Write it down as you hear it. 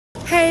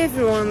Hey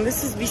everyone,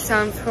 this is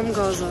Bisan from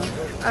Gaza.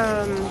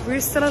 We're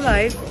still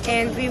alive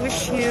and we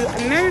wish you a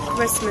Merry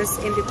Christmas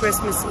in the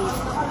Christmas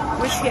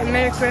Eve. Wish you a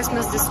Merry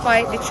Christmas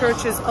despite the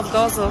churches of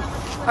Gaza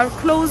are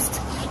closed,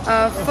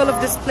 full of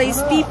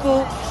displaced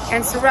people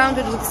and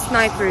surrounded with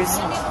snipers.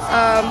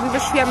 We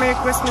wish you a Merry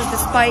Christmas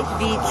despite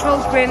the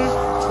children,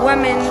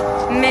 women,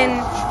 men,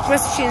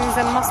 Christians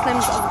and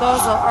Muslims of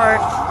Gaza are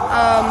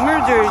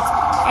murdered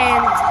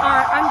and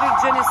are under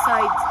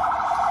genocide.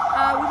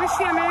 We wish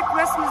you a Merry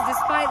Christmas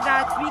despite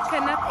that we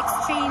cannot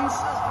exchange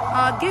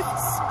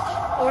gifts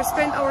or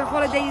spend our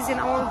holidays in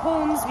our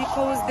homes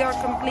because they are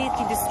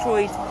completely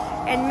destroyed.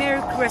 And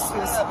Merry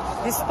Christmas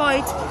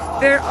despite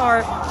there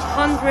are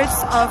hundreds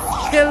of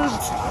killed,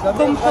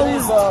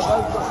 composed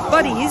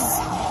bodies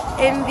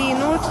in the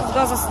north of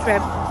Gaza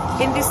Strip.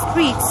 In the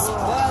streets,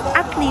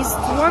 at least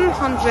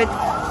 137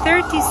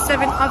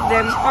 of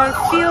them are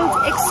field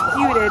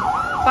executed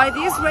by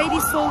the Israeli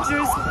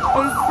soldiers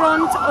in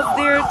front of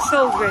their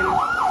children.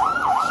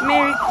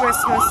 Merry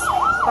Christmas,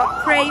 but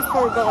pray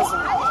for Gaza.